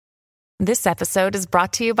This episode is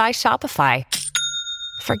brought to you by Shopify.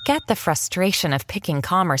 Forget the frustration of picking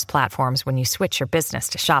commerce platforms when you switch your business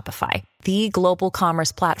to Shopify, the global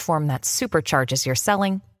commerce platform that supercharges your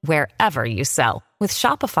selling wherever you sell. With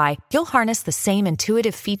Shopify, you'll harness the same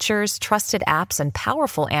intuitive features, trusted apps, and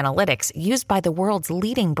powerful analytics used by the world's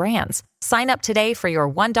leading brands. Sign up today for your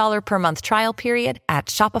 $1 per month trial period at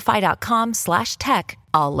shopify.com/tech,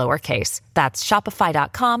 all lowercase. That's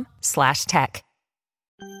shopify.com/tech.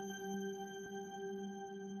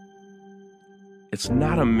 It's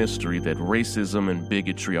not a mystery that racism and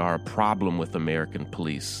bigotry are a problem with American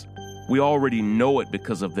police. We already know it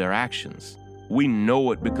because of their actions. We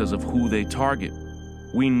know it because of who they target.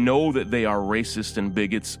 We know that they are racist and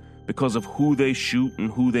bigots because of who they shoot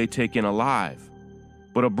and who they take in alive.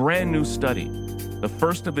 But a brand new study, the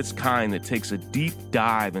first of its kind that takes a deep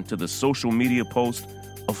dive into the social media posts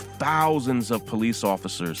of thousands of police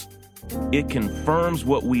officers, it confirms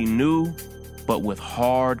what we knew, but with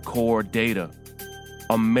hardcore data.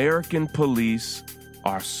 American police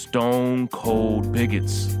are stone cold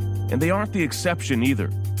bigots, and they aren't the exception either.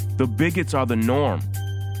 The bigots are the norm.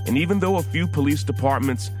 And even though a few police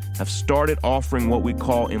departments have started offering what we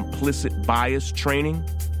call implicit bias training,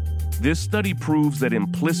 this study proves that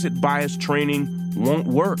implicit bias training won't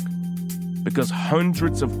work because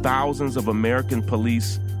hundreds of thousands of American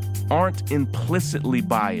police aren't implicitly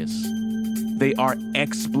biased. They are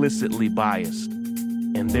explicitly biased.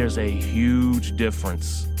 And there's a huge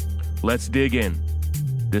difference. Let's dig in.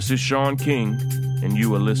 This is Sean King, and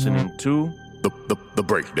you are listening to The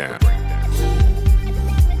Breakdown.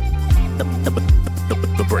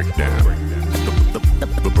 The Breakdown.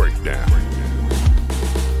 The Breakdown.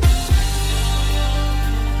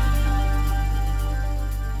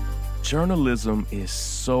 Journalism is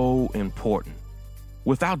so important.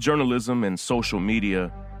 Without journalism and social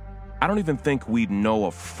media, I don't even think we'd know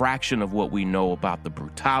a fraction of what we know about the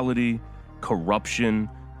brutality, corruption,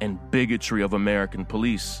 and bigotry of American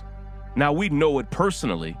police. Now, we know it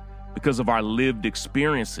personally because of our lived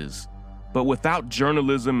experiences, but without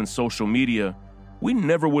journalism and social media, we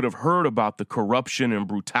never would have heard about the corruption and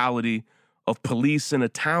brutality of police in a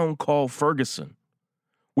town called Ferguson.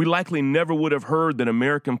 We likely never would have heard that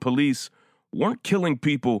American police weren't killing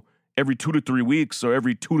people every 2 to 3 weeks or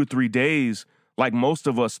every 2 to 3 days like most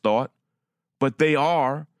of us thought, but they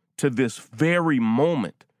are, to this very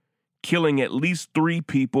moment, killing at least 3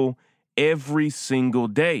 people every single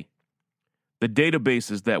day. The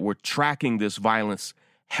databases that were tracking this violence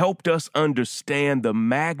helped us understand the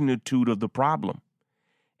magnitude of the problem.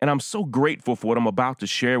 And I'm so grateful for what I'm about to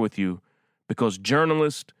share with you because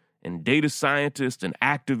journalists and data scientists and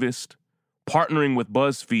activists partnering with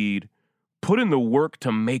BuzzFeed put in the work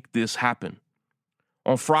to make this happen.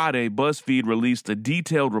 On Friday, BuzzFeed released a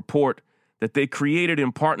detailed report that they created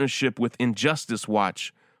in partnership with Injustice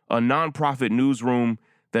Watch, a nonprofit newsroom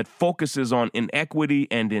that focuses on inequity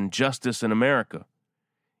and injustice in America.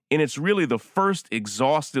 And it's really the first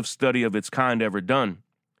exhaustive study of its kind ever done.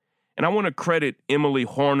 And I want to credit Emily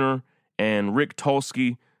Horner and Rick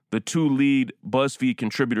Tulsky, the 2 lead BuzzFeed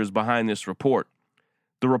contributors behind this report.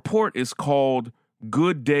 The report is called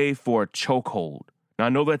Good Day for a Chokehold. Now, I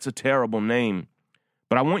know that's a terrible name,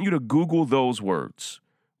 but I want you to Google those words.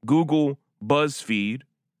 Google BuzzFeed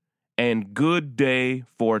and Good Day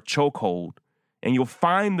for a Chokehold, and you'll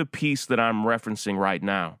find the piece that I'm referencing right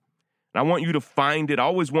now. And I want you to find it. I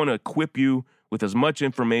always want to equip you with as much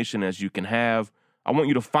information as you can have. I want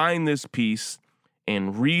you to find this piece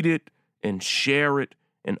and read it and share it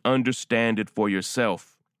and understand it for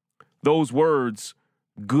yourself. Those words,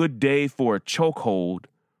 Good Day for a Chokehold,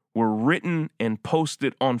 were written and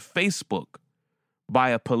posted on Facebook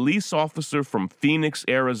by a police officer from Phoenix,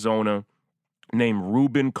 Arizona, named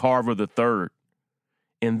Reuben Carver III.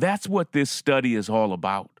 And that's what this study is all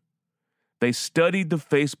about. They studied the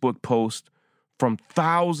Facebook post from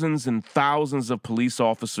thousands and thousands of police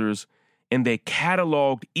officers, and they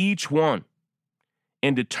cataloged each one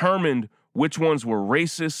and determined which ones were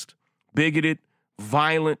racist, bigoted,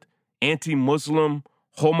 violent, anti-Muslim,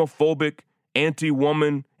 homophobic,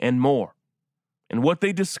 anti-woman, and more. And what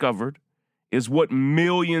they discovered is what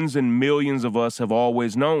millions and millions of us have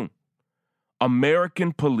always known.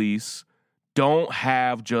 American police don't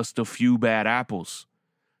have just a few bad apples.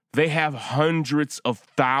 They have hundreds of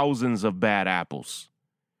thousands of bad apples.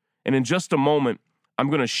 And in just a moment, I'm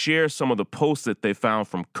going to share some of the posts that they found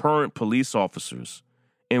from current police officers.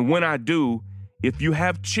 And when I do, if you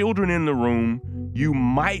have children in the room, you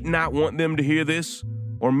might not want them to hear this,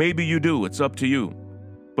 or maybe you do. It's up to you.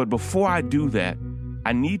 But before I do that,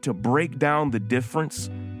 I need to break down the difference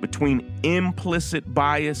between implicit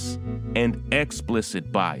bias and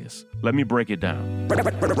explicit bias. Let me break it down. Break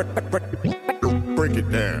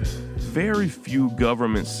it down. Very few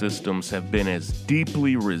government systems have been as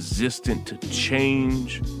deeply resistant to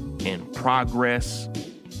change and progress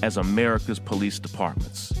as America's police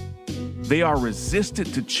departments. They are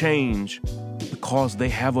resistant to change because they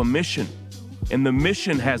have a mission, and the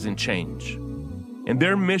mission hasn't changed. And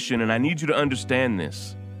their mission, and I need you to understand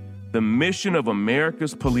this, the mission of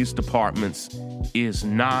America's police departments is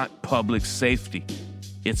not public safety,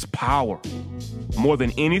 it's power. More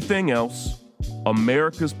than anything else,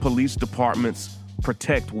 America's police departments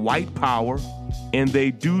protect white power, and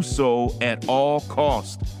they do so at all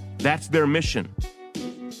costs. That's their mission.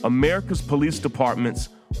 America's police departments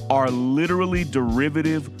are literally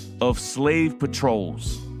derivative of slave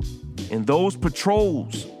patrols. And those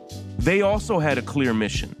patrols, they also had a clear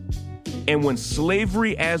mission. And when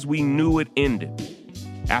slavery as we knew it ended,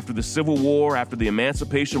 after the Civil War, after the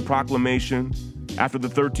Emancipation Proclamation, after the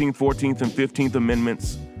 13th, 14th, and 15th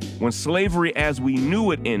Amendments, when slavery as we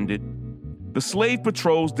knew it ended, the slave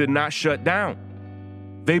patrols did not shut down.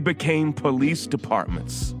 They became police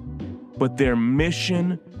departments. But their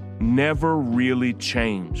mission never really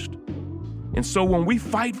changed. And so when we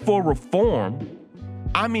fight for reform,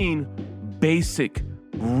 I mean basic,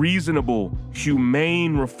 reasonable,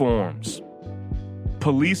 humane reforms.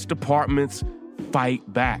 Police departments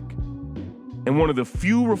fight back. And one of the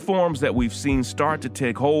few reforms that we've seen start to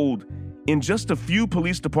take hold in just a few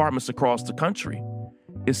police departments across the country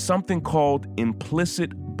is something called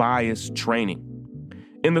implicit bias training.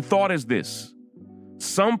 And the thought is this: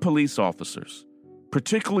 some police officers,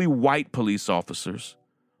 particularly white police officers,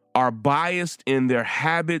 are biased in their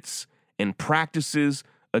habits and practices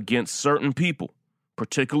against certain people,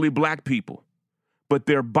 particularly black people. But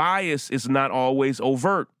their bias is not always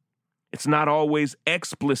overt. It's not always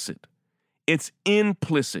explicit. It's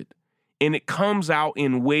implicit, and it comes out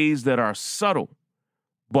in ways that are subtle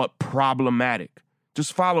but problematic.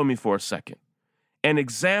 Just follow me for a second. An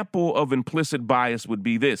example of implicit bias would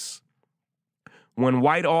be this. When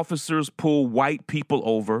white officers pull white people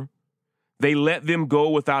over, they let them go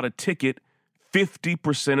without a ticket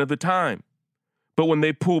 50% of the time. But when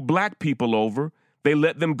they pull black people over, they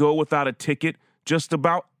let them go without a ticket just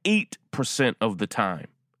about 8% of the time.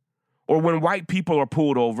 Or when white people are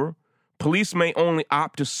pulled over, police may only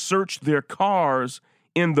opt to search their cars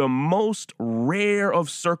in the most rare of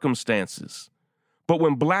circumstances. But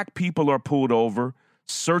when black people are pulled over,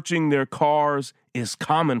 searching their cars is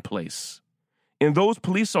commonplace. And those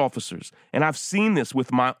police officers, and I've seen this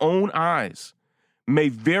with my own eyes, may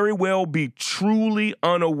very well be truly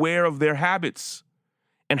unaware of their habits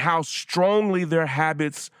and how strongly their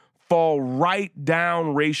habits fall right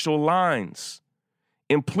down racial lines.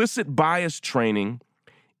 Implicit bias training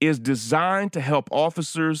is designed to help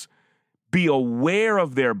officers be aware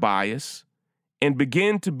of their bias and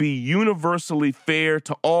begin to be universally fair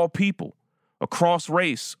to all people across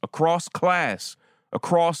race, across class,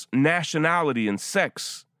 across nationality and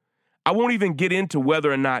sex. I won't even get into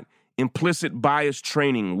whether or not implicit bias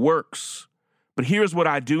training works, but here's what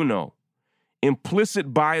I do know.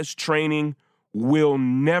 Implicit bias training will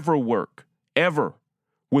never work, ever,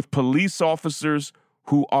 with police officers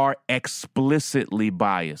who are explicitly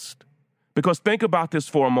biased. Because think about this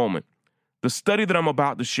for a moment. The study that I'm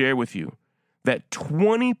about to share with you, that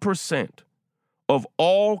 20% of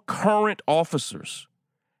all current officers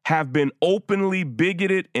have been openly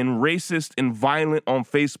bigoted and racist and violent on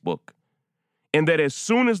Facebook, and that as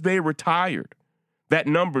soon as they retired, that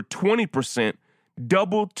number 20%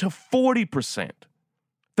 doubled to 40%.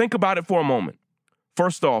 Think about it for a moment.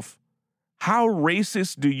 First off, how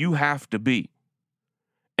racist do you have to be?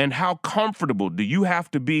 And how comfortable do you have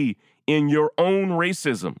to be in your own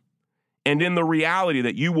racism and in the reality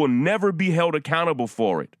that you will never be held accountable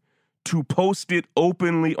for it to post it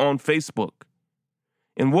openly on Facebook?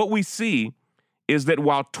 And what we see is that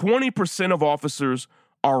while 20% of officers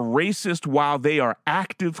are racist while they are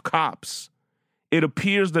active cops, it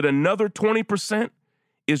appears that another 20%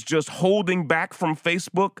 is just holding back from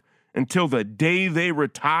Facebook until the day they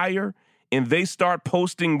retire and they start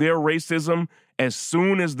posting their racism as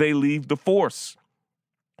soon as they leave the force.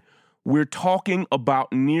 We're talking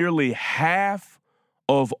about nearly half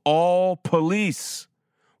of all police.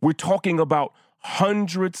 We're talking about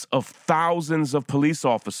hundreds of thousands of police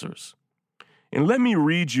officers. And let me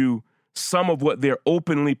read you some of what they're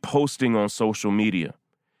openly posting on social media.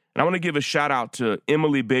 And I want to give a shout out to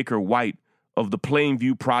Emily Baker White of the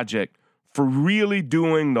Plainview Project for really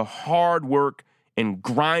doing the hard work and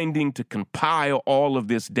grinding to compile all of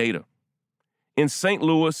this data. In St.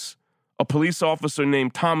 Louis, a police officer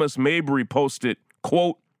named Thomas Mabry posted,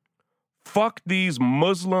 quote, "Fuck these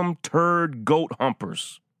Muslim turd goat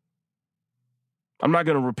humpers." I'm not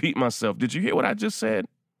going to repeat myself. Did you hear what I just said?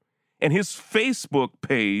 And his Facebook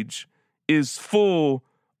page is full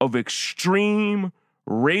of extreme,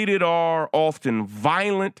 rated R, often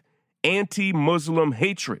violent, anti-Muslim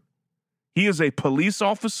hatred. He is a police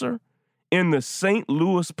officer in the St.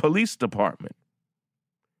 Louis Police Department.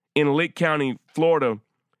 In Lake County, Florida,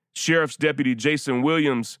 Sheriff's Deputy Jason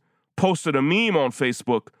Williams posted a meme on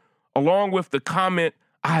Facebook along with the comment,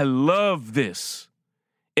 "I love this."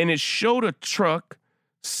 And it showed a truck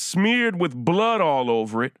smeared with blood all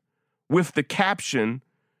over it with the caption,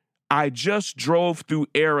 "I just drove through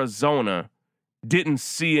Arizona, didn't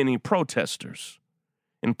see any protesters,"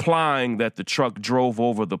 implying that the truck drove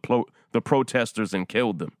over the protesters and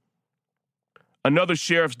killed them. Another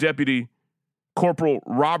sheriff's deputy, Corporal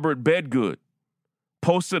Robert Bedgood,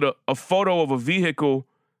 posted a photo of a vehicle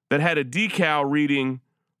that had a decal reading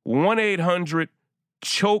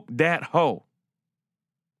 1-800-CHOKE-THAT-HOE.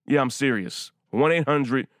 Yeah, I'm serious.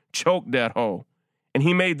 1-800-CHOKE-THAT-HOE. And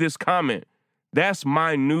he made this comment, "That's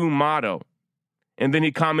my new motto." And then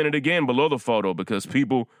he commented again below the photo because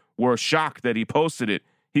people were shocked that he posted it.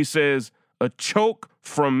 He says, "A choke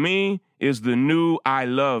from me is the new I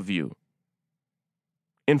love you."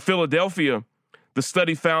 In Philadelphia, the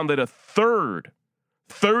study found that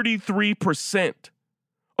 33%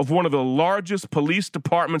 of one of the largest police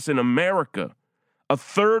departments in America, a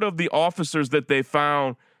third of the officers that they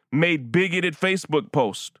found made bigoted Facebook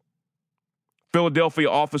posts. Philadelphia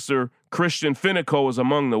officer Christian Finico is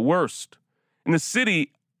among the worst. And the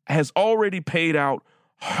city has already paid out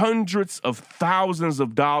hundreds of thousands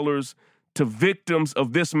of dollars to victims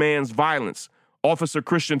of this man's violence, Officer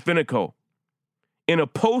Christian Finico. In a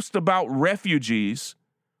post about refugees,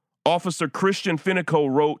 Officer Christian Finico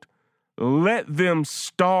wrote, "Let them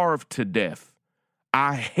starve to death.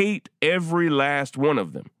 I hate every last one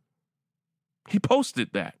of them." He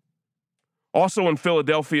posted that. Also in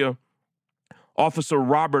Philadelphia, Officer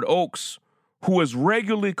Robert Oakes, who is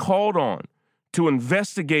regularly called on to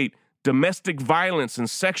investigate domestic violence and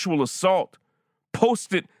sexual assault,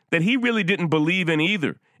 posted that he really didn't believe in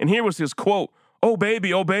either. And here was his quote, oh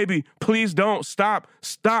baby, please don't, stop.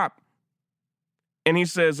 And he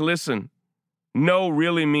says, listen, no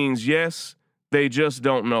really means yes, they just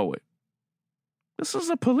don't know it. This is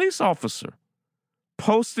a police officer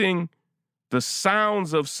posting the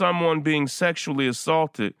sounds of someone being sexually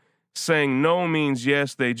assaulted, saying no means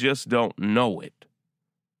yes, they just don't know it.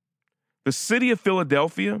 The city of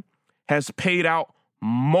Philadelphia has paid out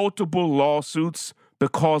multiple lawsuits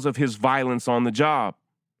because of his violence on the job.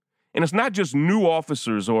 And it's not just new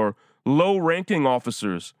officers or low-ranking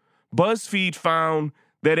officers. BuzzFeed found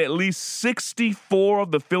that at least 64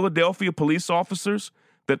 of the Philadelphia police officers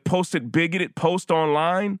that posted bigoted posts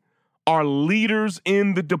online are leaders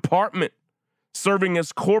in the department, serving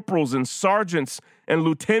as corporals and sergeants and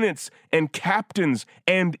lieutenants and captains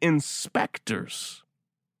and inspectors.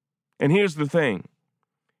 And here's the thing.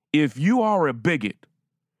 If you are a bigot,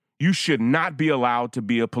 you should not be allowed to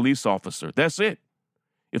be a police officer. That's it.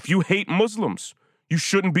 If you hate Muslims, you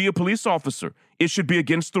shouldn't be a police officer. It should be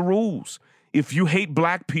against the rules. If you hate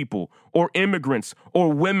black people or immigrants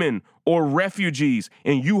or women or refugees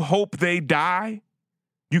and you hope they die,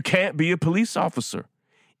 you can't be a police officer.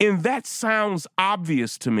 And that sounds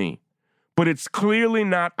obvious to me, but it's clearly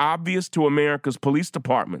not obvious to America's police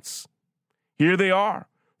departments. Here they are,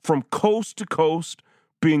 from coast to coast,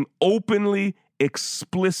 being openly,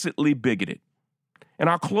 explicitly bigoted. And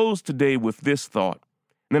I'll close today with this thought.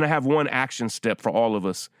 And then I have one action step for all of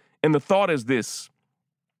us. And the thought is this.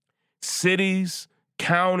 Cities,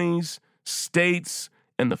 counties, states,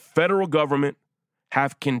 and the federal government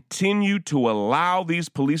have continued to allow these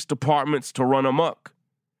police departments to run amok.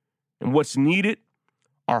 And what's needed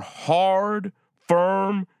are hard,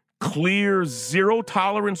 firm, clear,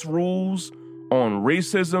 zero-tolerance rules on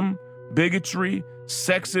racism, bigotry,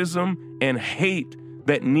 sexism, and hate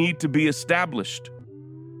that need to be established.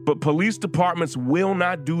 But police departments will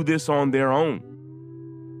not do this on their own.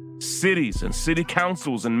 Cities and city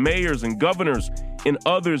councils and mayors and governors and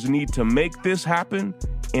others need to make this happen,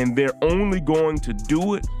 and they're only going to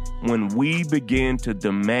do it when we begin to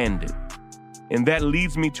demand it. And that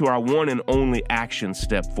leads me to our one and only action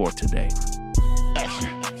step for today.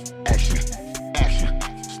 Action,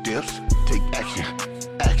 steps, take action,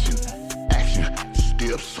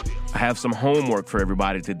 steps. I have some homework for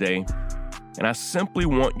everybody today, and I simply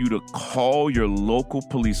want you to call your local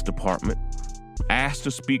police department, ask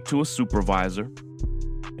to speak to a supervisor,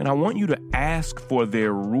 and I want you to ask for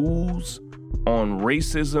their rules on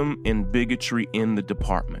racism and bigotry in the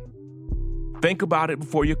department. Think about it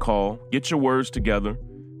before you call. Get your words together.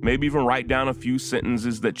 Maybe even write down a few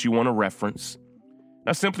sentences that you want to reference.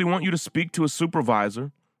 I simply want you to speak to a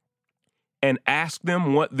supervisor and ask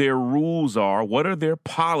them what their rules are, what are their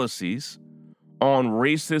policies on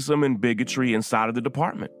racism and bigotry inside of the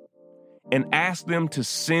department. And ask them to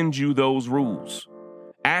send you those rules.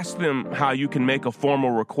 Ask them how you can make a formal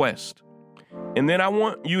request. And then I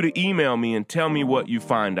want you to email me and tell me what you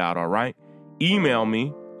find out, all right? Email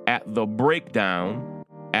me at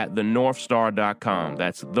thebreakdown@thenorthstar.com.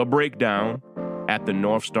 That's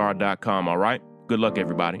thebreakdown@thenorthstar.com, all right? Good luck,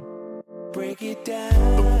 everybody. Break it down.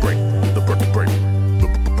 The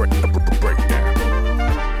breakdown.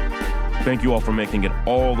 Thank you all for making it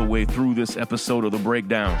all the way through this episode of The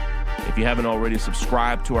Breakdown. If you haven't already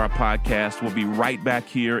subscribed to our podcast, we'll be right back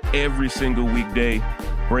here every single weekday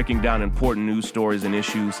breaking down important news stories and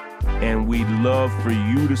issues. And we'd love for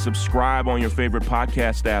you to subscribe on your favorite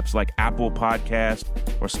podcast apps like Apple Podcast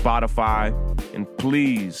or Spotify. And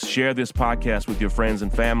please share this podcast with your friends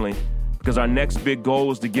and family, because our next big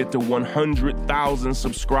goal is to get to 100,000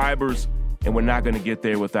 subscribers, and we're not going to get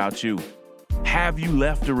there without you. Have you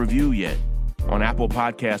left a review yet? On Apple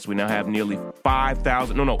Podcasts, we now have nearly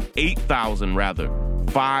 8,000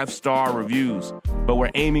 5-star reviews. But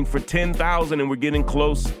we're aiming for 10,000 and we're getting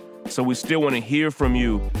close. So we still want to hear from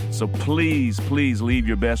you. So please leave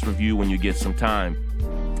your best review when you get some time.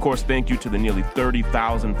 Of course, thank you to the nearly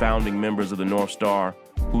 30,000 founding members of the North Star,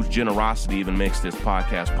 whose generosity even makes this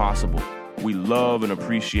podcast possible. We love and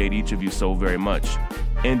appreciate each of you so very much.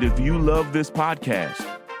 And if you love this podcast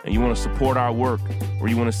and you want to support our work, or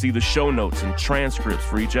you want to see the show notes and transcripts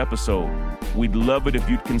for each episode, we'd love it if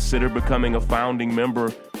you'd consider becoming a founding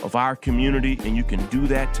member of our community, and you can do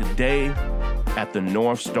that today at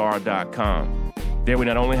thenorthstar.com. There we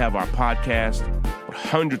not only have our podcast, but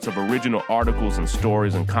hundreds of original articles and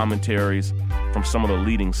stories and commentaries from some of the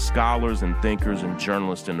leading scholars and thinkers and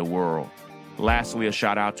journalists in the world. Lastly, a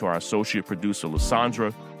shout out to our associate producer,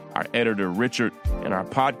 Lysandra, our editor, Richard, and our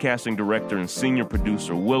podcasting director and senior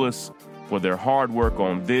producer, Willis, for their hard work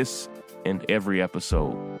on this and every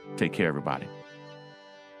episode. Take care, everybody.